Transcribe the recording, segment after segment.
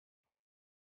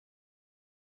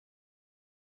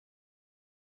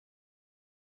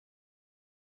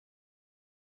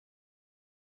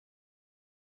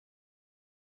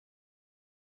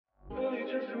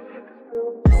Hi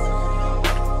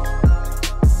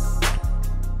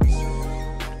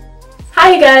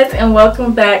you guys, and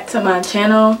welcome back to my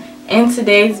channel. In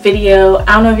today's video, I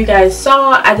don't know if you guys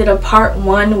saw, I did a part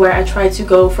 1 where I tried to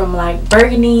go from like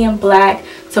burgundy and black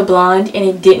to blonde and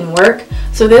it didn't work.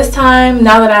 So this time,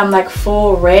 now that I'm like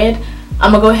full red,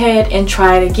 I'm gonna go ahead and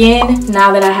try it again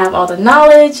now that I have all the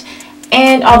knowledge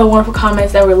and all the wonderful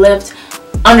comments that were left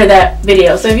under that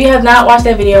video. So if you have not watched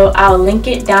that video, I'll link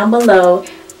it down below.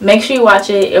 Make sure you watch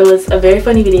it. It was a very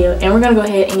funny video, and we're gonna go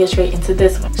ahead and get straight into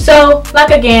this one. So like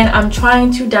again, I'm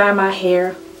trying to dye my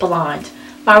hair blonde.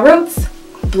 My roots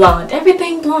blonde,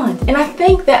 everything blonde, and I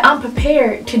think that I'm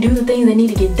prepared to do the things that need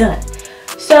to get done.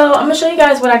 So I'm gonna show you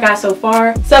guys what I got so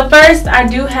far. So first, I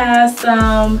do have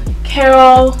some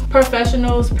Clairol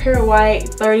Professionals Pure White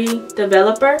 30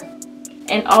 Developer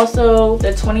and also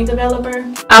the 20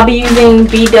 Developer. I'll be using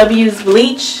BW's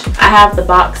Bleach. I have the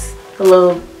box, the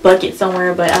little bucket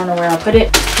somewhere, but I don't know where I'll put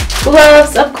it.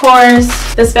 Gloves, of course,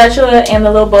 the spatula and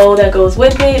the little bowl that goes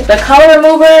with it, the color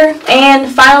remover,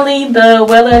 and finally the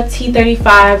Wella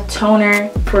T11 toner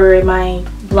for my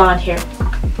blonde hair.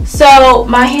 So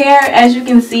my hair, as you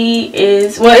can see,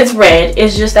 is, well, it's red.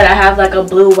 It's just that I have like a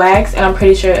blue wax and I'm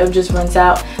pretty sure it'll just rinse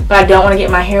out, but I don't want to get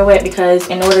my hair wet because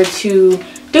in order to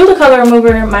do the color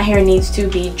remover, my hair needs to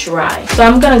be dry. So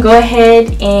I'm gonna go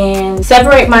ahead and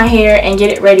separate my hair and get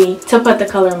it ready to put the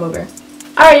color remover.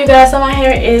 Alright you guys, so my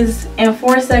hair is in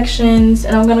 4 sections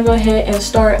and I'm gonna go ahead and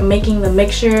start making the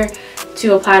mixture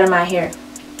to apply to my hair.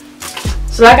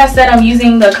 So like I said, I'm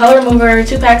using the color remover,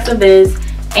 2 packs of this,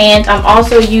 and I'm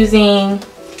also using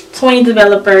 20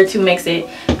 Developer to mix it.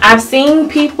 I've seen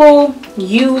people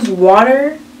use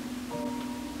water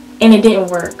and it didn't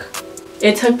work.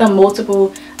 It took them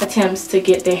multiple attempts to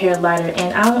get their hair lighter,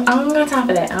 and I don't got time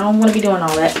for that. I don't want to be doing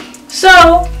all that.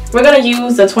 So we're going to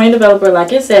use the 20 Developer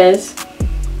like it says,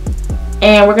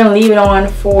 and we're going to leave it on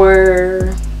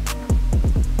for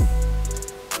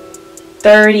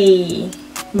 30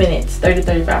 minutes, 30 to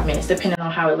 35 minutes, depending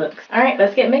on how it looks. Alright,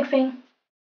 let's get mixing.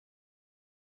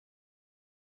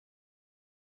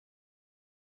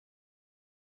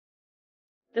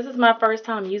 This is my first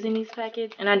time using these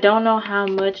packets, and I don't know how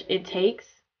much it takes.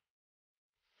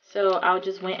 So I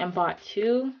just went and bought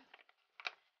 2.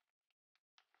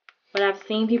 But I've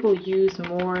seen people use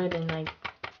more than like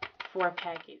 4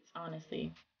 packets,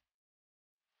 honestly.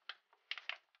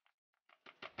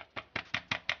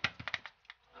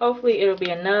 Hopefully it'll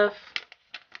be enough.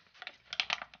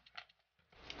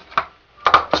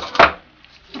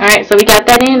 Alright, so we got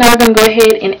that in. Now we're going to go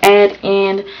ahead and add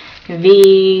in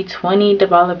the 20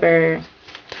 Developer.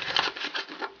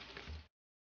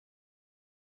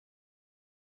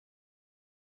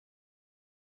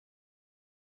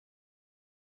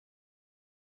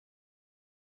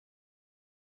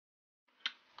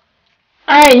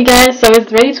 Alright you guys, so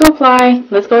it's ready to apply.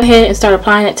 Let's go ahead and start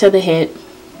applying it to the head.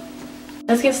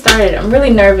 Let's get started. I'm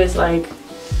really nervous, like,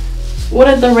 what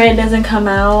if the red doesn't come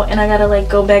out and I gotta like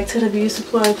go back to the beauty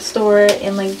supply store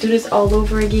and like do this all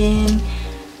over again?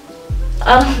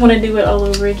 I don't want to do it all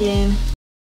over again.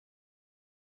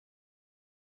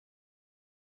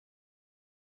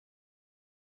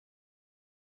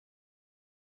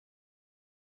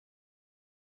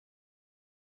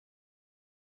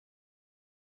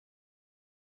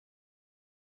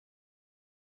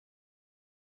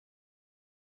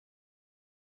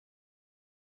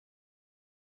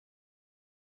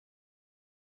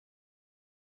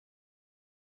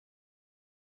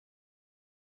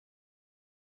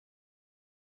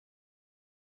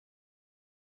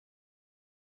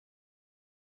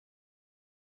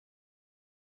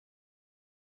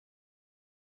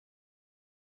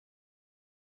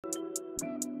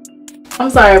 I'm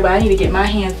sorry, but I need to get my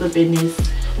hands up in this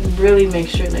and really make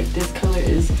sure like this color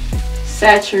is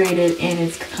saturated and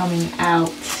it's coming out.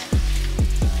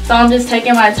 So I'm just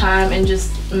taking my time and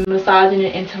just massaging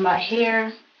it into my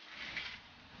hair,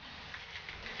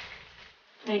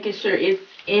 making sure it's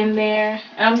in there.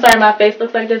 And I'm sorry my face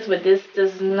looks like this, but this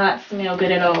does not smell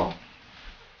good at all.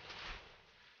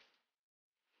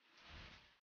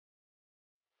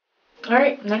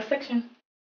 Alright, next section.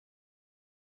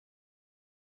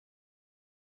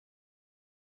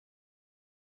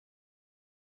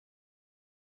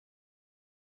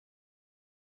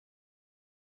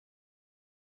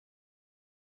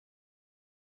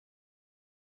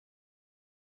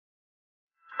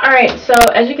 Alright, so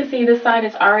as you can see, this side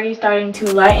is already starting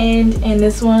to lighten, and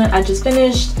this one I just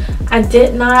finished. I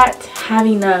did not have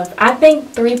enough. I think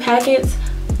 3 packets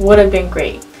would have been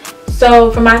great.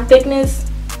 So for my thickness,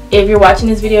 if you're watching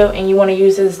this video and you want to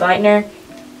use this lightener,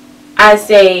 I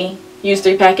say use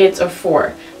 3 packets or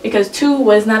 4. because 2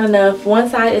 was not enough. One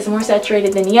side is more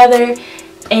saturated than the other,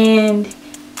 and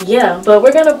yeah, but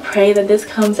we're gonna pray that this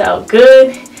comes out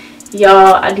good.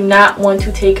 Y'all, I do not want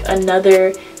to take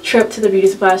another trip to the beauty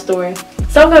supply store,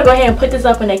 so I'm gonna go ahead and put this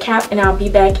up in a cap, and I'll be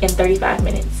back in 35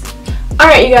 minutes.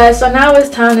 Alright you guys, so now it's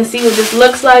time to see what this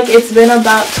looks like. It's been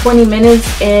about 20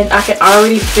 minutes and I can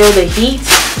already feel the heat,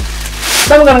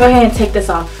 so I'm gonna go ahead and take this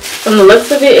off. From the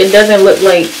looks of it, it doesn't look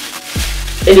like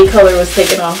any color was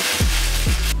taken off.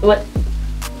 What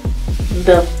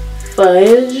the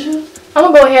fudge? I'm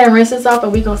gonna go ahead and rinse this off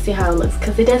and we're gonna see how it looks,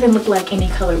 because it doesn't look like any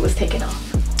color was taken off.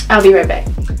 I'll be right back.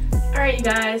 Alright you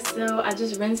guys, so I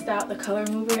just rinsed out the color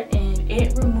remover and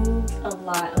it removed a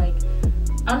lot. Like,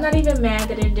 I'm not even mad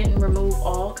that it didn't remove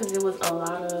all, because it was a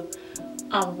lot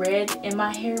of red in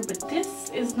my hair, but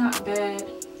this is not bad.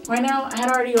 Right now, I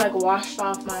had already like washed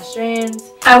off my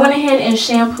strands. I went ahead and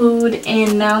shampooed,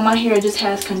 and now my hair just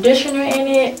has conditioner in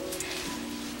it.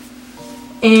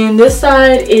 And this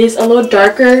side is a little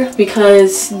darker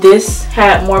because this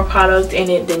had more product in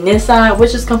it than this side,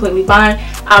 which is completely fine.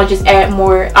 I'll just add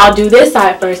more. I'll do this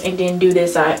side first and then do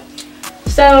this side.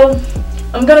 So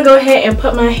I'm gonna go ahead and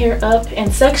put my hair up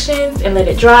in sections and let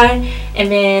it dry,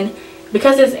 and then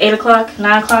because it's 8 o'clock,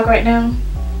 9 o'clock right now.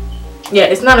 Yeah,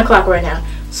 it's 9 o'clock right now.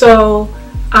 So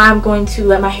I'm going to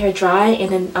let my hair dry,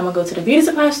 and then I'm gonna go to the beauty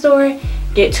supply store,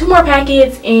 get 2 more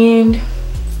packets, and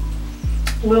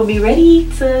we'll be ready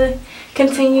to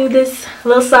continue this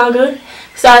little saga.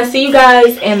 So I'll see you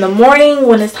guys in the morning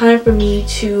when it's time for me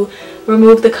to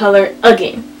remove the color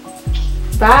again.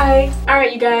 Bye.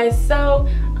 Alright you guys, so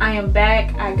I am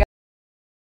back. I got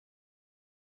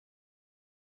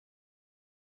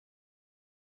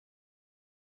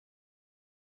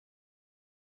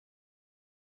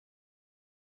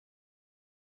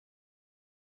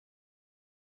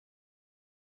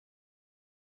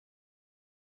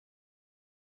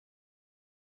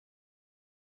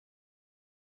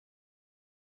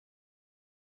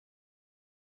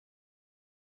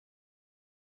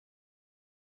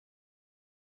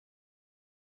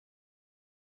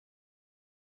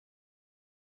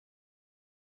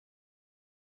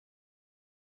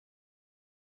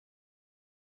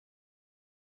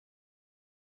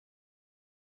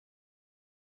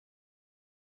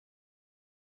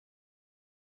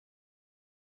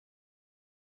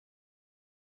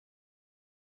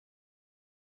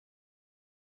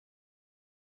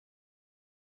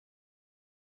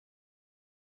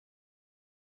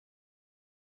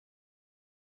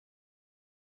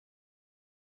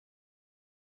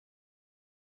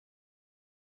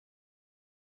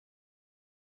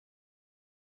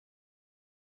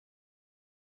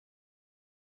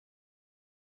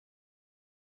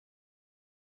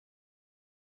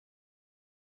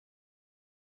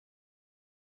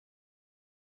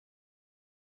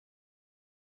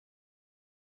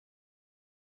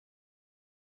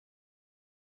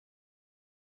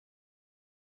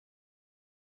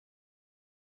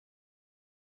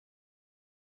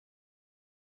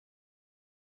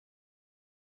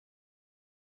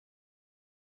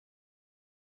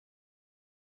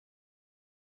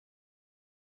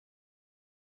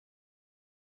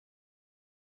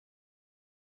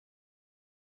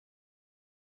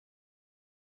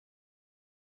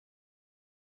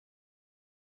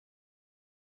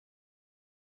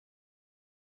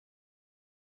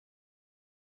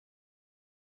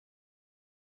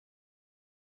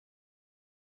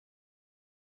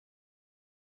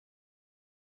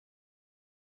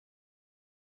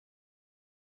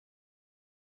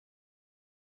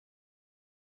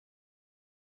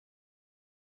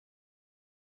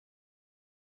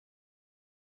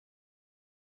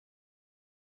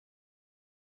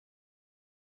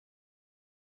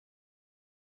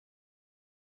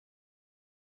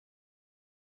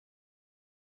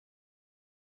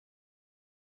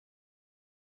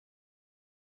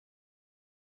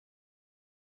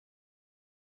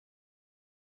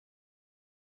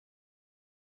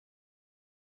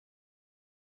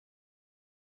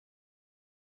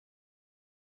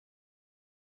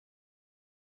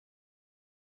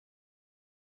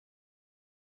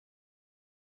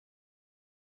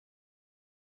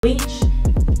bleach,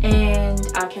 and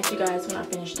I'll catch you guys when I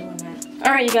finish doing that.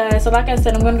 Alright you guys, so like I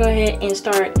said, I'm gonna go ahead and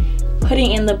start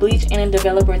putting in the bleach and the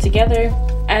developer together.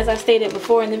 As I stated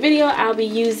before in the video, I'll be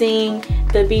using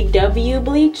the BW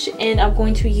bleach, and I'm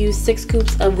going to use 6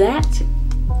 scoops of that.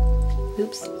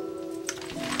 Oops.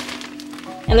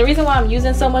 And the reason why I'm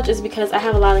using so much is because I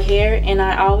have a lot of hair and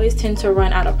I always tend to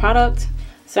run out of product,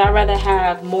 so I'd rather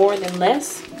have more than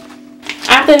less.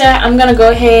 After that, I'm gonna go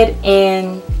ahead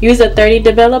and use a 30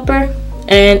 developer,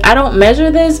 and I don't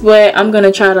measure this, but I'm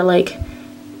gonna try to, like,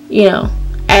 you know,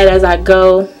 add as I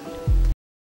go.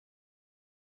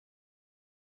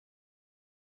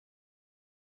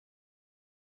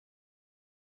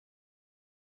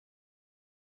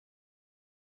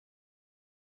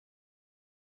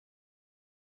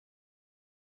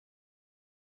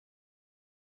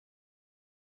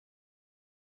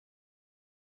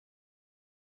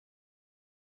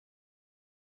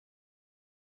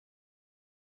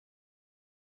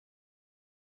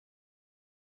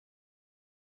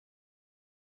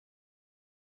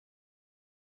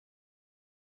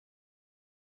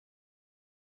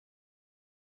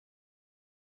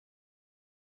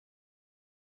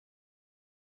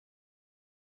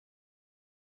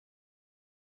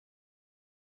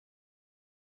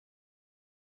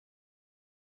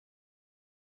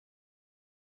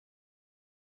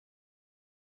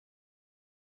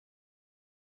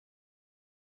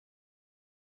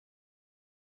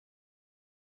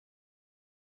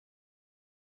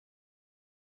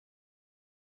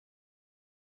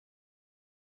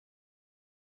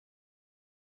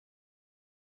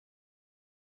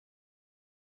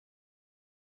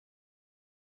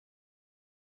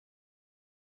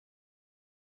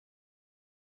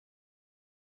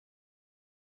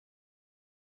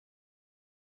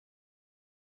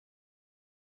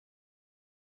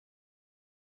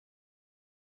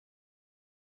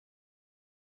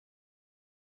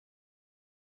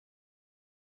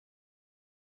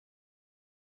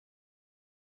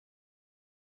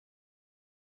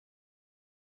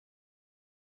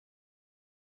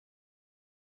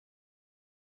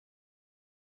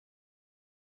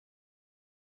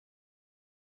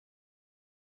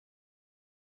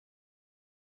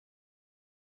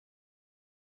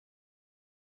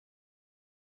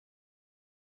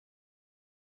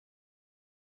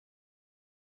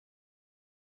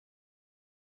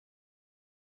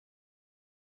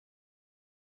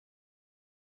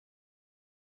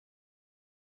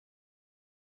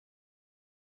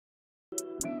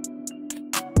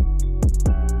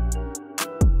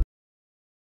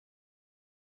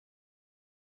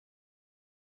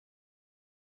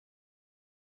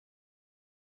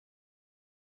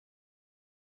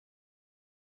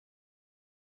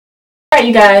 Alright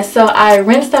you guys, so I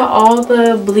rinsed out all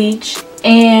the bleach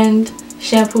and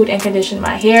shampooed and conditioned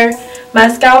my hair. My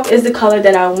scalp is the color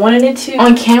that I wanted it to.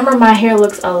 On camera my hair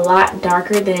looks a lot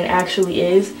darker than it actually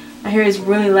is. My hair is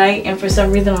really light and for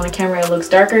some reason on the camera it looks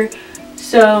darker.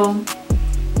 So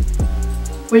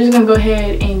we're just going to go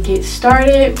ahead and get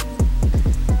started.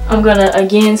 I'm going to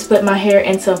again split my hair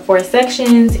into 4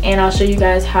 sections and I'll show you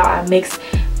guys how I mix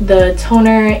the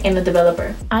toner and the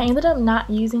developer. I ended up not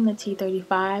using the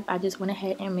T35. I just went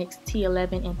ahead and mixed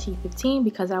T11 and T15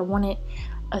 because I wanted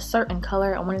a certain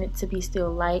color. I wanted it to be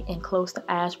still light and close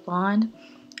to ash blonde.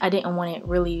 I didn't want it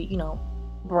really, you know,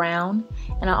 brown.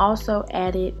 And I also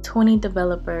added 20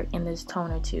 developer in this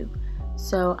toner too.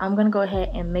 So I'm gonna go ahead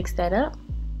and mix that up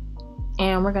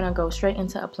and we're gonna go straight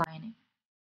into applying it.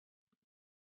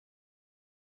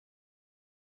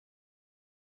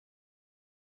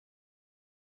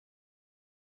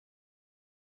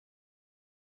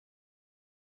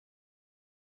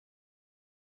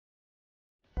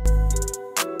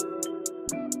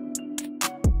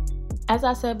 As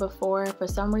I said before, for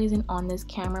some reason on this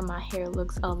camera my hair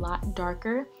looks a lot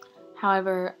darker.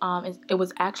 However, it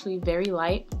was actually very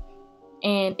light.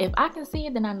 And if I can see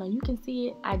it, then I know you can see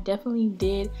it. I definitely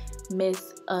did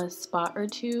miss a spot or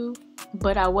two,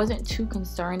 but I wasn't too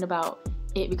concerned about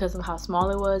it because of how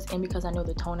small it was and because I know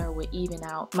the toner would even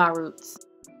out my roots.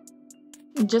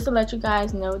 Just to let you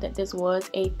guys know that this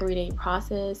was a 3-day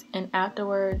process, and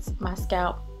afterwards my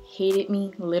scalp hated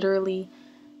me, literally.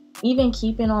 Even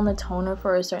keeping on the toner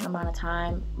for a certain amount of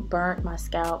time burnt my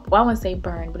scalp. Well, I wouldn't say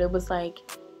burned, but it was like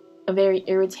a very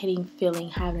irritating feeling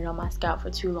having it on my scalp for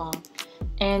too long.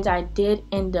 And I did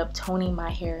end up toning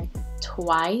my hair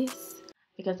twice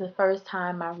because the first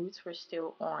time my roots were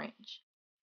still orange.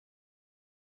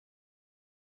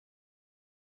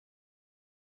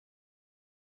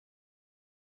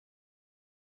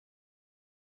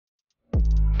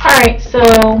 Alright, so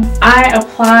I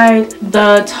applied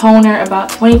the toner about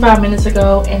 25 minutes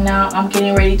ago and now I'm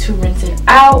getting ready to rinse it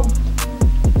out.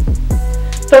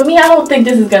 For me, I don't think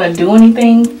this is gonna do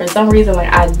anything. For some reason,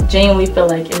 like, I genuinely feel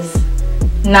like it's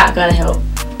not gonna help.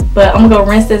 But I'm gonna go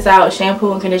rinse this out,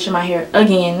 shampoo and condition my hair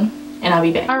again, and I'll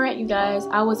be back. Alright you guys,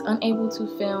 I was unable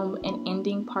to film an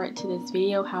ending part to this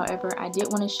video. However, I did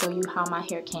want to show you how my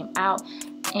hair came out.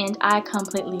 and I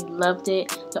completely loved it.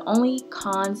 The only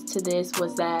cons to this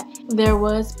was that there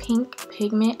was pink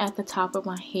pigment at the top of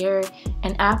my hair,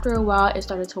 and after a while it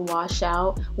started to wash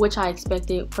out, which I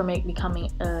expected from it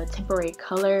becoming a temporary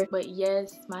color. But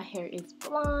yes, my hair is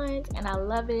blonde and I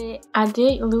love it. I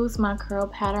did lose my curl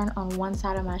pattern on one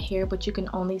side of my hair, but you can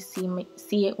only see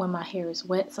it when my hair is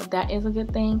wet, so that is a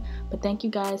good thing. But thank you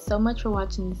guys so much for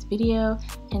watching this video,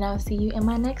 and I'll see you in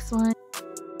my next one.